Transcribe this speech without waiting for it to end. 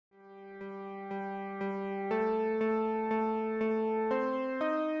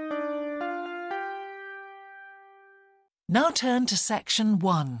Now turn to Section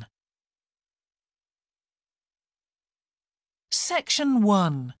 1. Section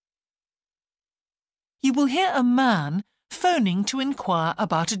 1. You will hear a man phoning to inquire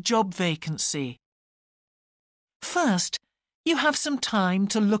about a job vacancy. First, you have some time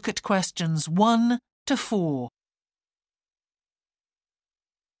to look at questions 1 to 4.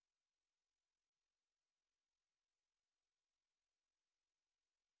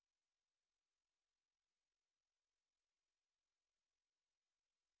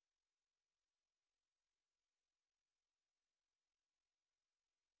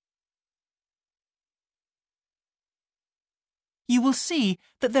 You will see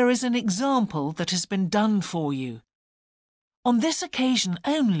that there is an example that has been done for you. On this occasion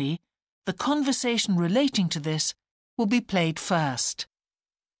only, the conversation relating to this will be played first.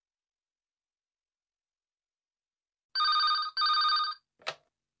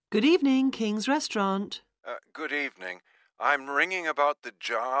 Good evening, King's Restaurant. Good evening. I'm ringing about the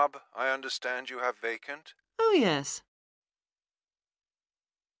job I understand you have vacant. Oh, yes.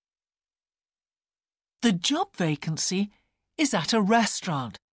 The job vacancy is at a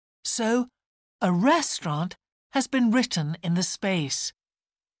restaurant, so a restaurant has been written in the space.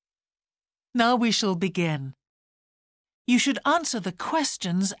 Now we shall begin. You should answer the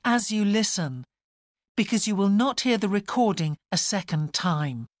questions as you listen, because you will not hear the recording a second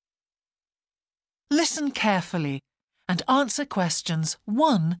time. Listen carefully and answer questions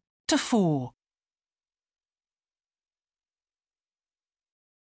 1 to 4.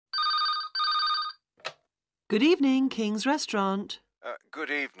 Good evening, King's Restaurant.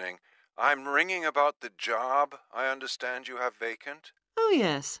 Good evening. I'm ringing about the job I understand you have vacant. Oh,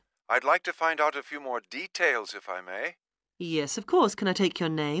 yes. I'd like to find out a few more details, if I may. Yes, of course. Can I take your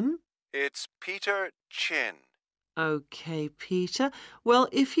name? It's Peter Chin. OK, Peter. Well,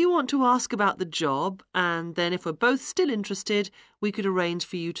 if you want to ask about the job, and then if we're both still interested, we could arrange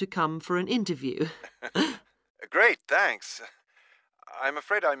for you to come for an interview. Great, thanks. I'm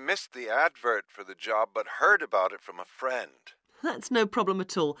afraid I missed the advert for the job, but heard about it from a friend. That's no problem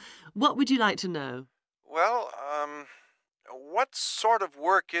at all. What would you like to know? Well, what sort of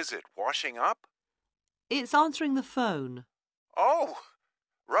work is it? Washing up? It's answering the phone. Oh,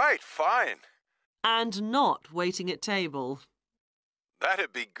 right, fine. And not waiting at table.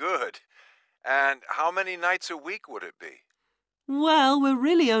 That'd be good. And how many nights a week would it be? Well, we're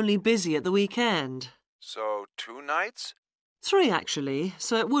really only busy at the weekend. So 2 nights? 3, actually,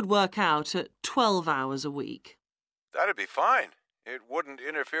 so it would work out at 12 hours a week. That'd be fine. It wouldn't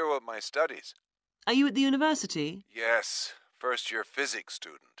interfere with my studies. Are you at the university? Yes, first-year physics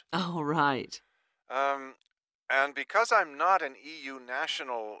student. Oh, right. And because I'm not an EU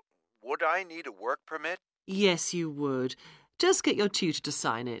national, would I need a work permit? Yes, you would. Just get your tutor to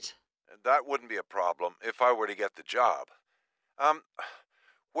sign it. That wouldn't be a problem if I were to get the job.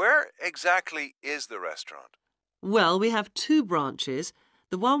 Where exactly is the restaurant? Well, we have 2 branches.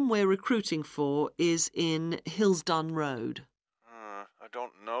 The one we're recruiting for is in Hillsdon Road. I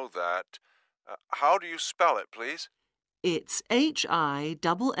don't know that. How do you spell it, please? It's HILLSDUNNE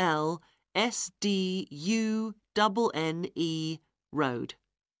Road.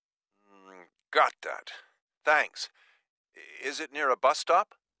 Got that. Thanks. Is it near a bus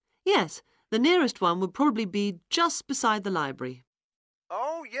stop? Yes, the nearest one would probably be just beside the library.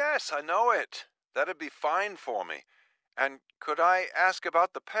 Oh, yes, I know it. That'd be fine for me. And could I ask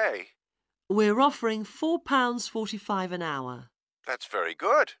about the pay? We're offering £4.45 an hour. That's very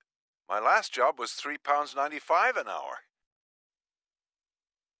good. My last job was £3.95 an hour.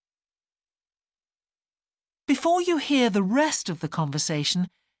 Before you hear the rest of the conversation,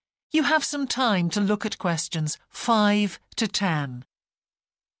 you have some time to look at questions 5 to 10.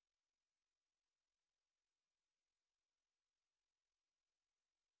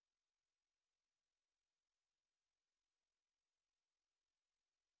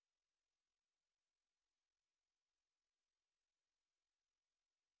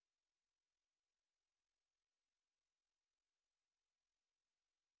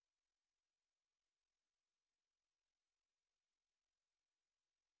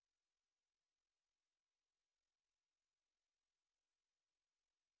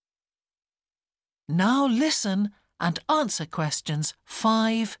 Now listen and answer questions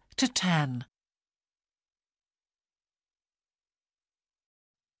 5 to 10.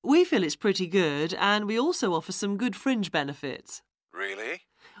 We feel it's pretty good, and we also offer some good fringe benefits. Really?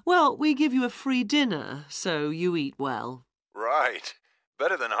 Well, we give you a free dinner, so you eat well. Right.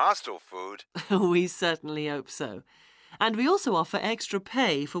 Better than hostel food. We certainly hope so. And we also offer extra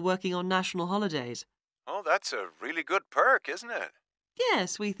pay for working on national holidays. Oh, that's a really good perk, isn't it?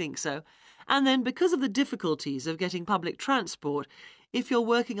 Yes, we think so. And then because of the difficulties of getting public transport, if you're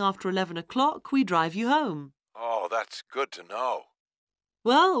working after 11 o'clock, we drive you home. Oh, that's good to know.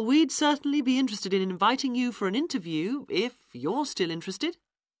 Well, we'd certainly be interested in inviting you for an interview if you're still interested.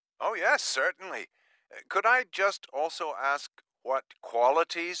 Oh, yes, certainly. Could I just also ask what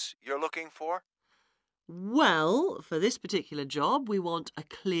qualities you're looking for? Well, for this particular job, we want a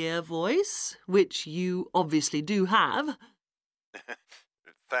clear voice, which you obviously do have,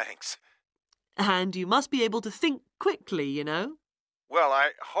 Thanks. and you must be able to think quickly, you know. Well, I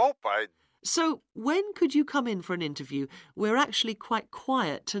hope I... So, when could you come in for an interview? We're actually quite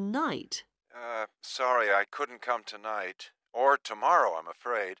quiet tonight. Sorry, I couldn't come tonight. Or tomorrow, I'm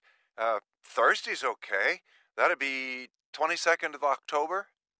afraid. Thursday's okay. That'd be 22nd of October?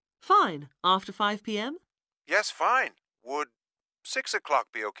 Fine, after 5 p.m.? Yes, fine. Would 6 o'clock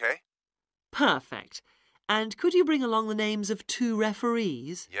be okay? Perfect. And could you bring along the names of 2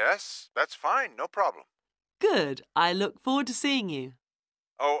 referees? Yes, that's fine. No problem. Good. I look forward to seeing you.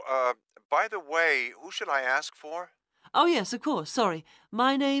 Oh, by the way, who should I ask for? Oh, yes, of course. Sorry.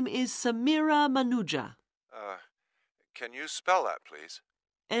 My name is Samira Manuja. Can you spell that, please?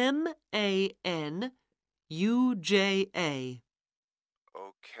 Manuja.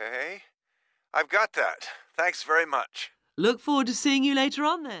 Okay. I've got that. Thanks very much. Look forward to seeing you later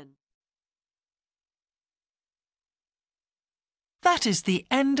on then. That is the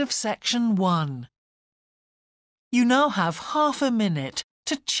end of section 1. You now have half a minute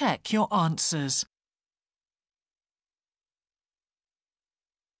to check your answers.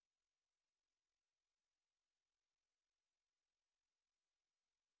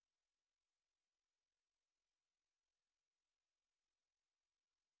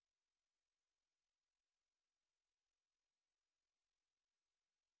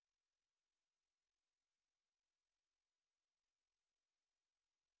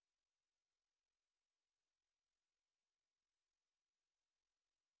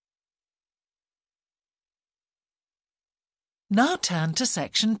 Now turn to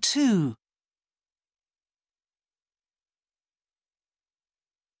section 2.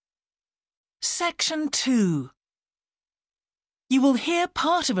 Section 2. You will hear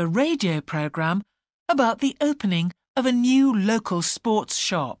part of a radio programme about the opening of a new local sports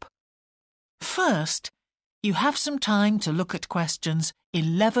shop. First, you have some time to look at questions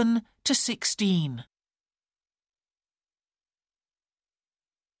 11 to 16.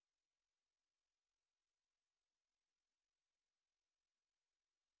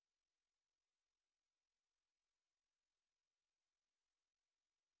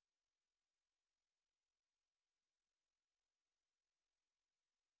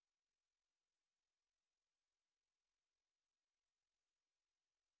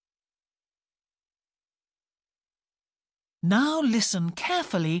 Now listen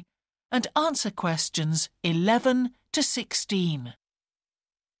carefully and answer questions 11 to 16.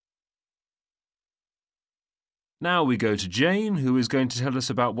 Now we go to Jane, who is going to tell us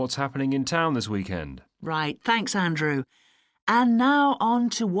about what's happening in town this weekend. Right, thanks, Andrew. And now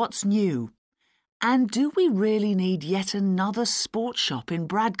on to what's new. And do we really need yet another sports shop in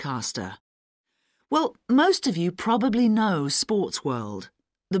Bradcaster? Well, most of you probably know Sports World,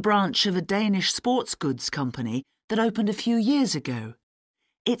 the branch of a Danish sports goods company that opened a few years ago.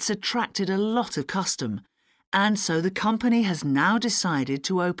 It's attracted a lot of custom, and so the company has now decided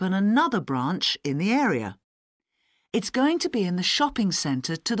to open another branch in the area. It's going to be in the shopping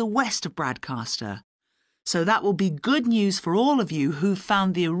centre to the west of Bradcaster, so that will be good news for all of you who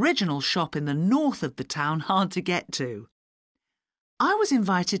found the original shop in the north of the town hard to get to. I was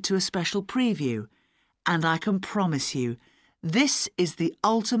invited to a special preview, and I can promise you, this is the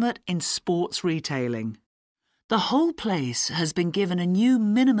ultimate in sports retailing. The whole place has been given a new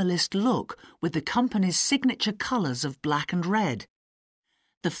minimalist look with the company's signature colours of black and red.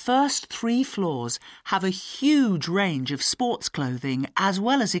 The first 3 floors have a huge range of sports clothing as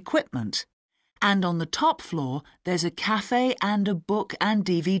well as equipment. And on the top floor, there's a cafe and a book and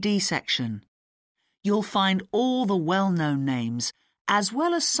DVD section. You'll find all the well-known names, as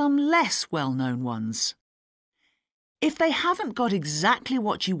well as some less well-known ones. If they haven't got exactly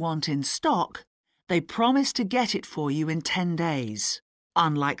what you want in stock, they promise to get it for you in 10 days,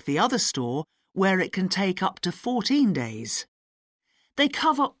 unlike the other store, where it can take up to 14 days. They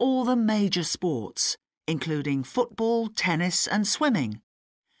cover all the major sports, including football, tennis and swimming.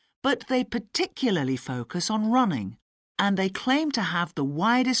 But they particularly focus on running, and they claim to have the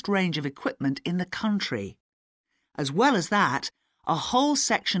widest range of equipment in the country. As well as that, a whole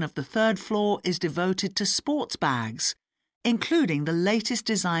section of the 3rd floor is devoted to sports bags, including the latest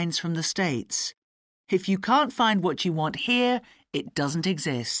designs from the States. If you can't find what you want here, it doesn't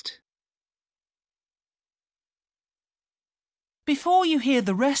exist. Before you hear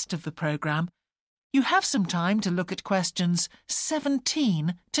the rest of the programme, you have some time to look at questions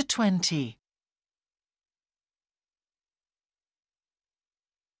 17 to 20.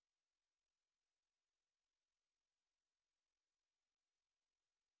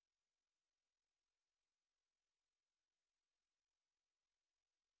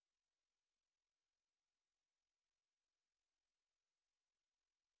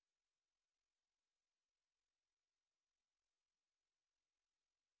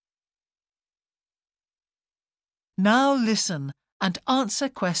 Now listen and answer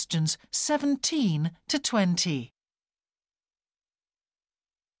questions 17 to 20.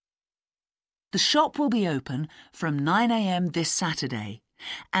 The shop will be open from 9 a.m. this Saturday,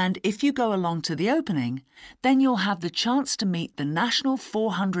 and if you go along to the opening, then you'll have the chance to meet the national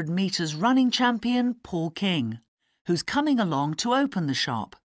 400 metres running champion Paul King, who's coming along to open the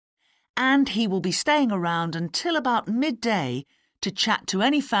shop. And he will be staying around until about midday to chat to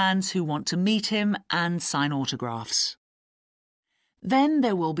any fans who want to meet him and sign autographs. Then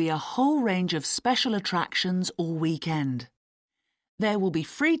there will be a whole range of special attractions all weekend. There will be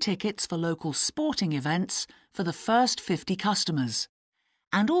free tickets for local sporting events for the first 50 customers,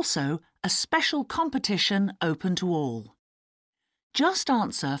 and also a special competition open to all. Just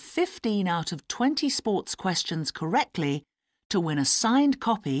answer 15 out of 20 sports questions correctly to win a signed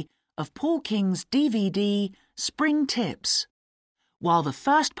copy of Paul King's DVD Spring Tips, while the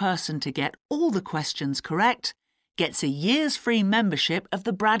first person to get all the questions correct gets a year's free membership of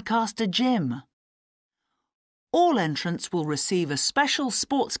the Broadcaster Gym. All entrants will receive a special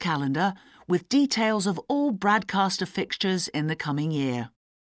sports calendar with details of all Broadcaster fixtures in the coming year.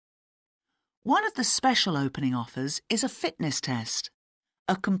 One of the special opening offers is a fitness test,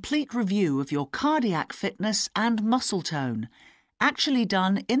 a complete review of your cardiac fitness and muscle tone, actually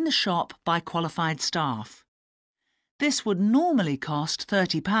done in the shop by qualified staff. This would normally cost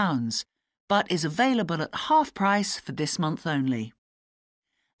 £30, but is available at half price for this month only.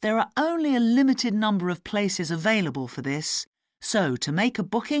 There are only a limited number of places available for this, so to make a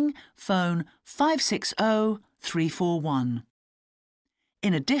booking, phone 560 341.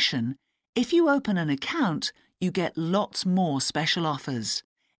 In addition, if you open an account, you get lots more special offers,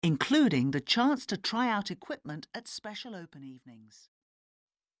 including the chance to try out equipment at special open evenings.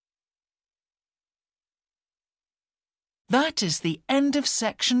 That is the end of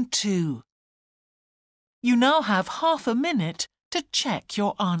section 2. You now have half a minute to check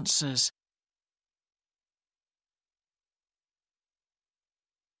your answers.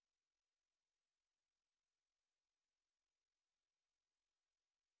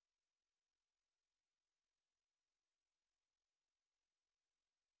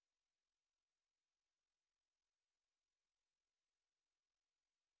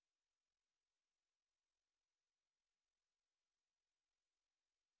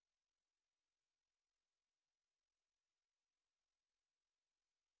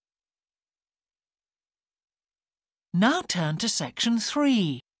 Now turn to section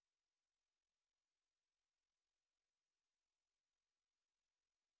 3.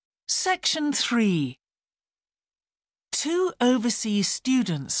 Section 3. 2 overseas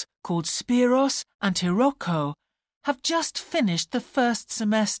students called Spiros and Hiroko have just finished the first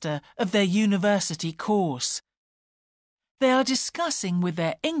semester of their university course. They are discussing with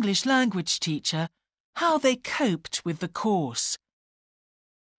their English language teacher how they coped with the course.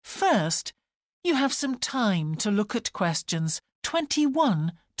 First, you have some time to look at questions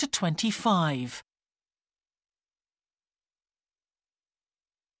 21 to 25.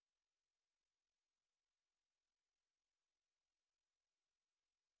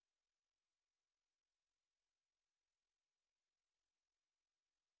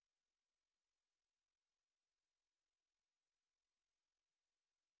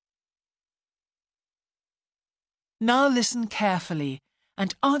 Now listen carefully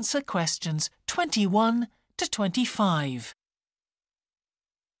and answer questions 21 to 25.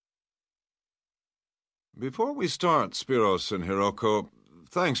 Before we start, Spiros and Hiroko,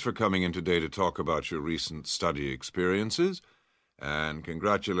 thanks for coming in today to talk about your recent study experiences, and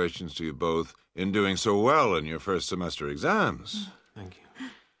congratulations to you both in doing so well in your first semester exams. Thank you.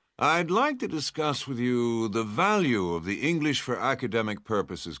 I'd like to discuss with you the value of the English for Academic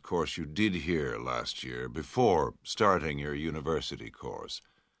Purposes course you did here last year before starting your university course.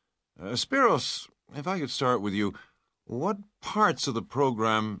 Spiros, if I could start with you, what parts of the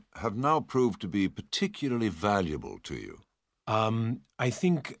program have now proved to be particularly valuable to you? I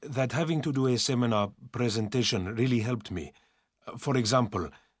think that having to do a seminar presentation really helped me. For example,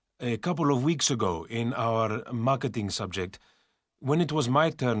 a couple of weeks ago in our marketing subject, when it was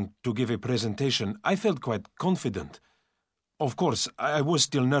my turn to give a presentation, I felt quite confident. Of course, I was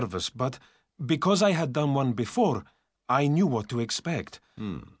still nervous, but because I had done one before, I knew what to expect.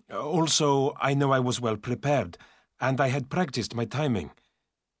 Also, I know I was well prepared, and I had practiced my timing.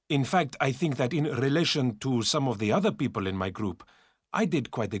 In fact, I think that in relation to some of the other people in my group, I did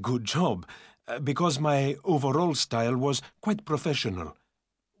quite a good job, because my overall style was quite professional.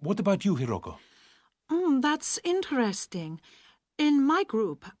 What about you, Hiroko? That's interesting. In my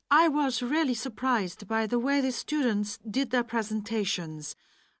group, I was really surprised by the way the students did their presentations.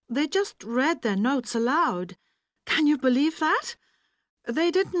 They just read their notes aloud. Can you believe that?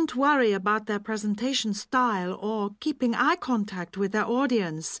 They didn't worry about their presentation style or keeping eye contact with their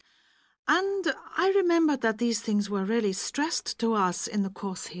audience. And I remember that these things were really stressed to us in the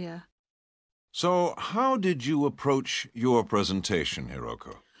course here. So, how did you approach your presentation,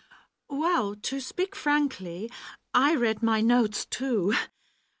 Hiroko? Well, to speak frankly, I read my notes too.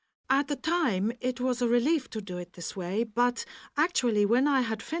 At the time, it was a relief to do it this way, but actually when I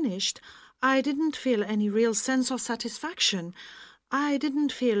had finished, I didn't feel any real sense of satisfaction. I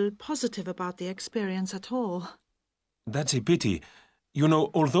didn't feel positive about the experience at all. That's a pity. You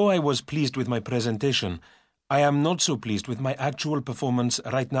know, although I was pleased with my presentation, I am not so pleased with my actual performance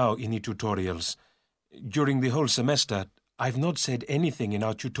right now in the tutorials. During the whole semester, I've not said anything in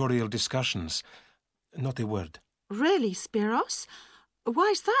our tutorial discussions. Not a word. Really, Spiros?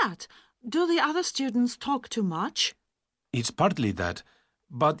 Why's that? Do the other students talk too much? It's partly that,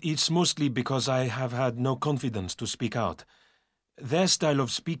 but it's mostly because I have had no confidence to speak out. Their style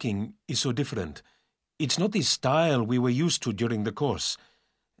of speaking is so different. It's not the style we were used to during the course.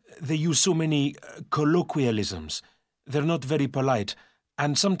 They use so many colloquialisms. They're not very polite,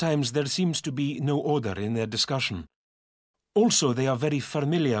 and sometimes there seems to be no order in their discussion. Also, they are very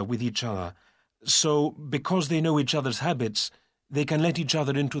familiar with each other, so because they know each other's habits, they can let each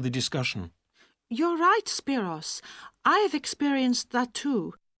other into the discussion. You're right, Spiros. I've experienced that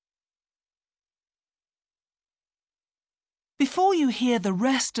too. Before you hear the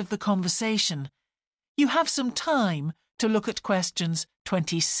rest of the conversation, you have some time to look at questions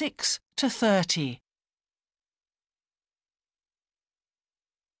 26 to 30.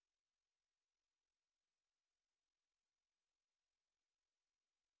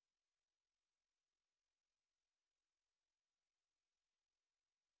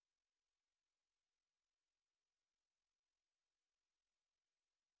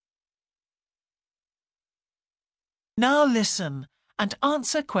 Now listen and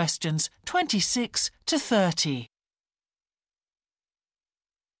answer questions 26 to 30.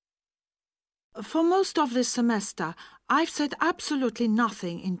 For most of this semester, I've said absolutely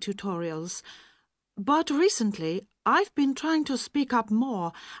nothing in tutorials. But recently, I've been trying to speak up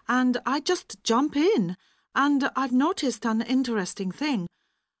more, and I just jump in. And I've noticed an interesting thing.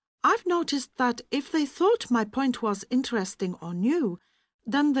 I've noticed that if they thought my point was interesting or new,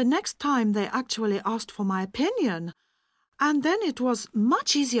 then the next time they actually asked for my opinion. And then it was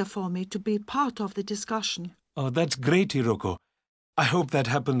much easier for me to be part of the discussion. Oh, that's great, Hiroko. I hope that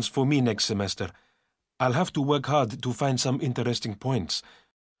happens for me next semester. I'll have to work hard to find some interesting points.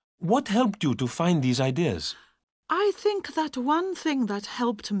 What helped you to find these ideas? I think that one thing that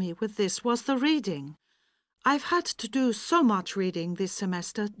helped me with this was the reading. I've had to do so much reading this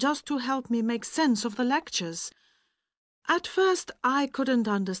semester just to help me make sense of the lectures. At first, I couldn't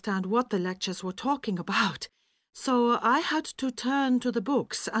understand what the lectures were talking about, so I had to turn to the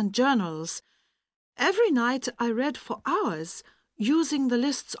books and journals. Every night I read for hours, using the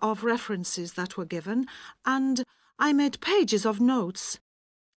lists of references that were given, and I made pages of notes.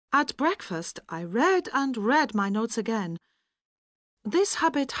 At breakfast, I read and read my notes again. This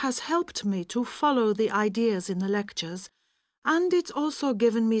habit has helped me to follow the ideas in the lectures, and it's also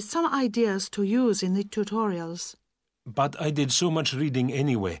given me some ideas to use in the tutorials. But I did so much reading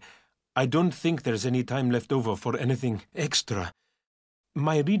anyway. I don't think there's any time left over for anything extra.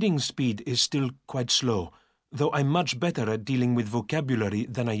 My reading speed is still quite slow, though I'm much better at dealing with vocabulary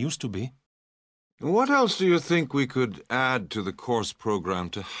than I used to be. What else do you think we could add to the course program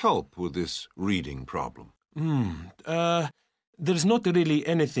to help with this reading problem? There's not really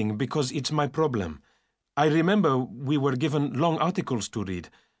anything because it's my problem. I remember we were given long articles to read.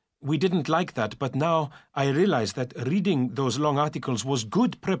 We didn't like that, but now I realize that reading those long articles was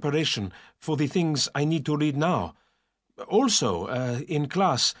good preparation for the things I need to read now. Also, in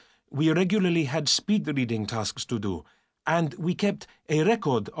class, we regularly had speed reading tasks to do, and we kept a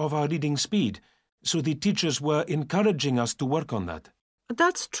record of our reading speed, so the teachers were encouraging us to work on that.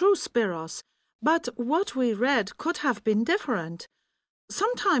 That's true, Spiros, but what we read could have been different.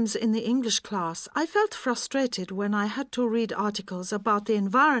 Sometimes in the English class, I felt frustrated when I had to read articles about the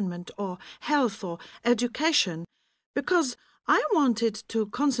environment or health or education, because I wanted to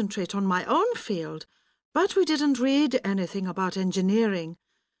concentrate on my own field, but we didn't read anything about engineering.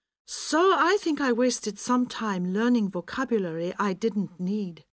 So I think I wasted some time learning vocabulary I didn't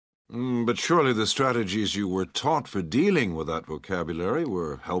need. But surely the strategies you were taught for dealing with that vocabulary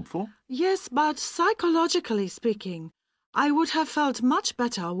were helpful? Yes, but psychologically speaking, I would have felt much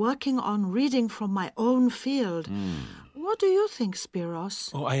better working on reading from my own field. What do you think,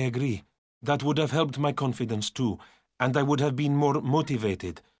 Spiros? Oh, I agree. That would have helped my confidence too, and I would have been more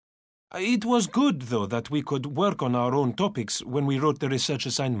motivated. It was good, though, that we could work on our own topics when we wrote the research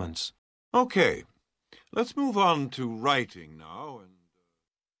assignments. Okay, let's move on to writing now.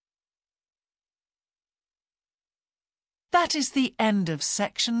 That is the end of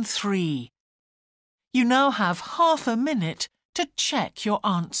section 3. You now have half a minute to check your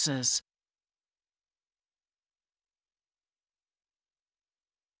answers.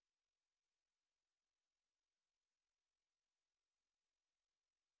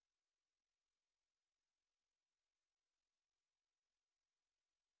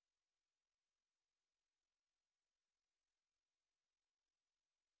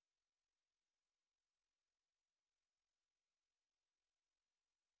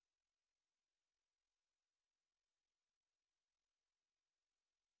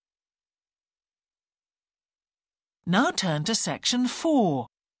 Now turn to section 4.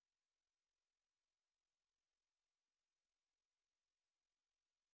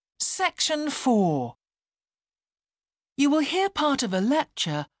 Section 4. You will hear part of a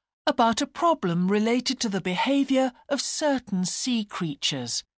lecture about a problem related to the behaviour of certain sea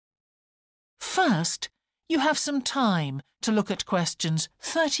creatures. First, you have some time to look at questions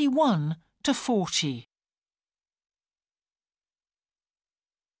 31 to 40.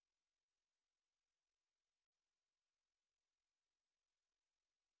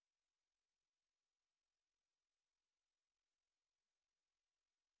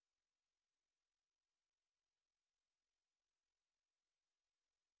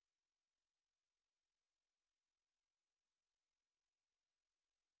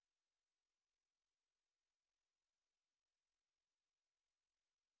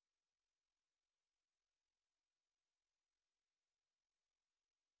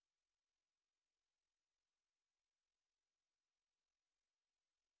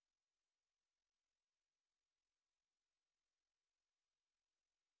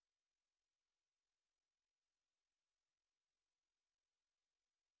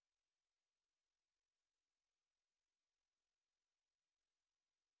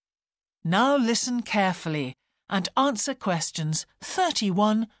 Now listen carefully and answer questions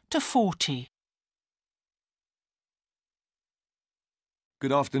 31 to 40.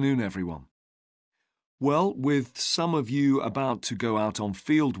 Good afternoon, everyone. Well, with some of you about to go out on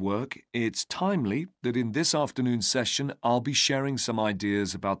field work, it's timely that in this afternoon's session I'll be sharing some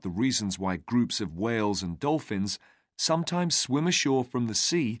ideas about the reasons why groups of whales and dolphins sometimes swim ashore from the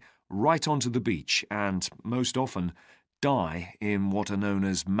sea right onto the beach and, most often, die in what are known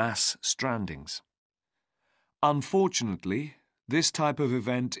as mass strandings. Unfortunately, this type of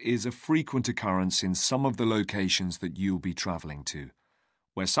event is a frequent occurrence in some of the locations that you'll be travelling to,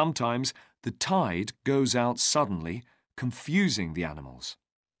 where sometimes the tide goes out suddenly, confusing the animals.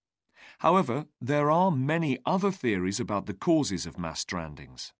 However, there are many other theories about the causes of mass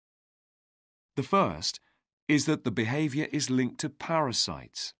strandings. The first is that the behaviour is linked to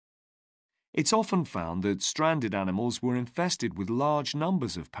parasites. It's often found that stranded animals were infested with large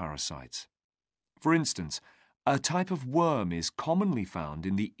numbers of parasites. For instance, a type of worm is commonly found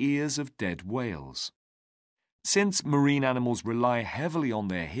in the ears of dead whales. Since marine animals rely heavily on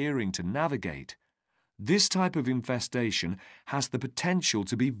their hearing to navigate, this type of infestation has the potential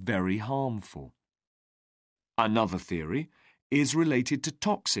to be very harmful. Another theory is related to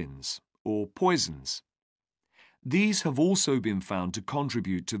toxins or poisons. These have also been found to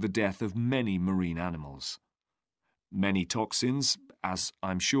contribute to the death of many marine animals. Many toxins, as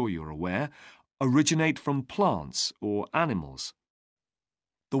I'm sure you're aware, originate from plants or animals.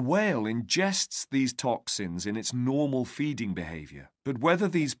 The whale ingests these toxins in its normal feeding behaviour, but whether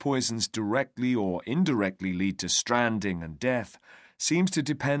these poisons directly or indirectly lead to stranding and death seems to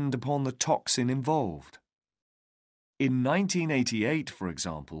depend upon the toxin involved. In 1988, for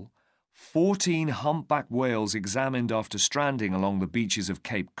example, 14 humpback whales examined after stranding along the beaches of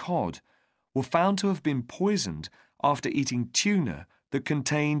Cape Cod were found to have been poisoned after eating tuna that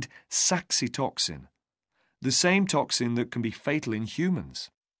contained saxitoxin, the same toxin that can be fatal in humans.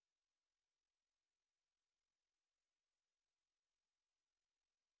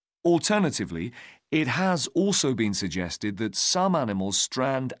 Alternatively, It has also been suggested that some animals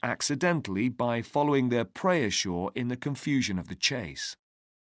strand accidentally by following their prey ashore in the confusion of the chase.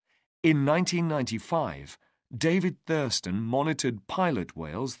 In 1995, David Thurston monitored pilot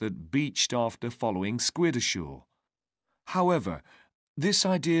whales that beached after following squid ashore. However, this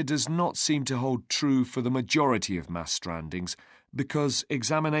idea does not seem to hold true for the majority of mass strandings because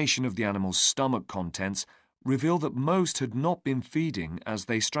examination of the animal's stomach contents revealed that most had not been feeding as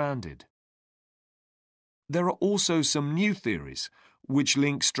they stranded. There are also some new theories which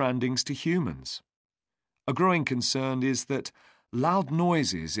link strandings to humans. A growing concern is that loud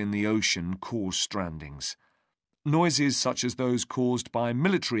noises in the ocean cause strandings. Noises such as those caused by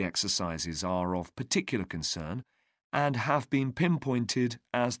military exercises are of particular concern and have been pinpointed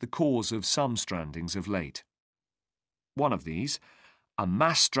as the cause of some strandings of late. One of these, a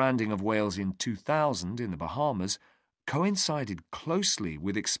mass stranding of whales in 2000 in the Bahamas, coincided closely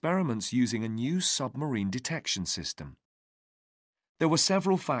with experiments using a new submarine detection system. There were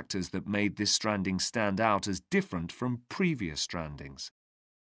several factors that made this stranding stand out as different from previous strandings.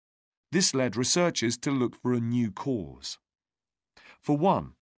 This led researchers to look for a new cause. For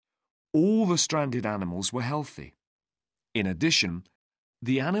one, all the stranded animals were healthy. In addition,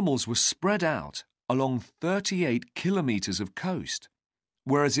 the animals were spread out along 38 kilometres of coast,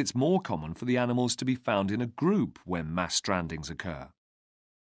 whereas it's more common for the animals to be found in a group when mass strandings occur.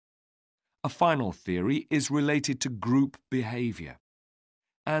 A final theory is related to group behaviour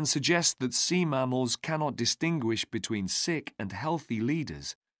and suggests that sea mammals cannot distinguish between sick and healthy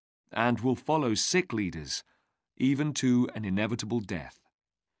leaders and will follow sick leaders, even to an inevitable death.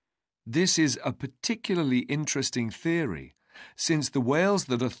 This is a particularly interesting theory, since the whales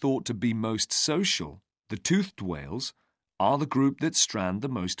that are thought to be most social, the toothed whales, are the group that strand the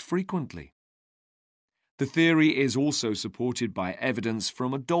most frequently. The theory is also supported by evidence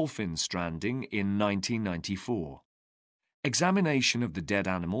from a dolphin stranding in 1994. Examination of the dead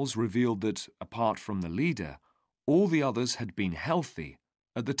animals revealed that, apart from the leader, all the others had been healthy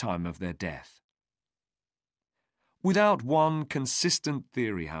at the time of their death. Without one consistent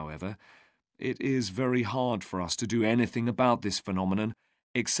theory, however, it is very hard for us to do anything about this phenomenon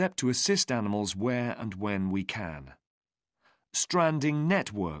except to assist animals where and when we can. Stranding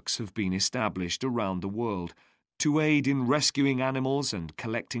networks have been established around the world to aid in rescuing animals and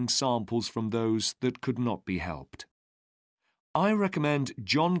collecting samples from those that could not be helped. I recommend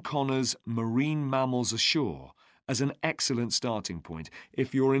John Connor's Marine Mammals Ashore as an excellent starting point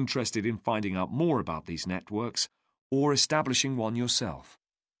if you're interested in finding out more about these networks or establishing one yourself.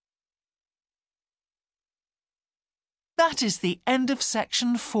 That is the end of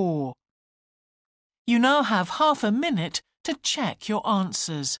section 4. You now have half a minute to check your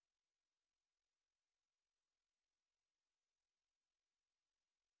answers.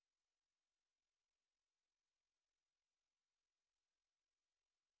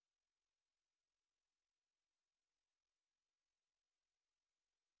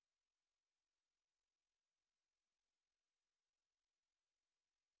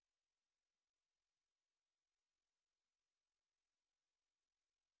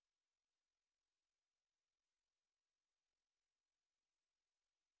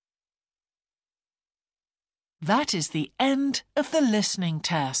 That is the end of the listening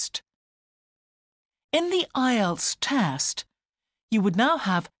test. In the IELTS test, you would now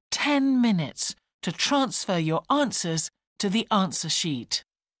have 10 minutes to transfer your answers to the answer sheet.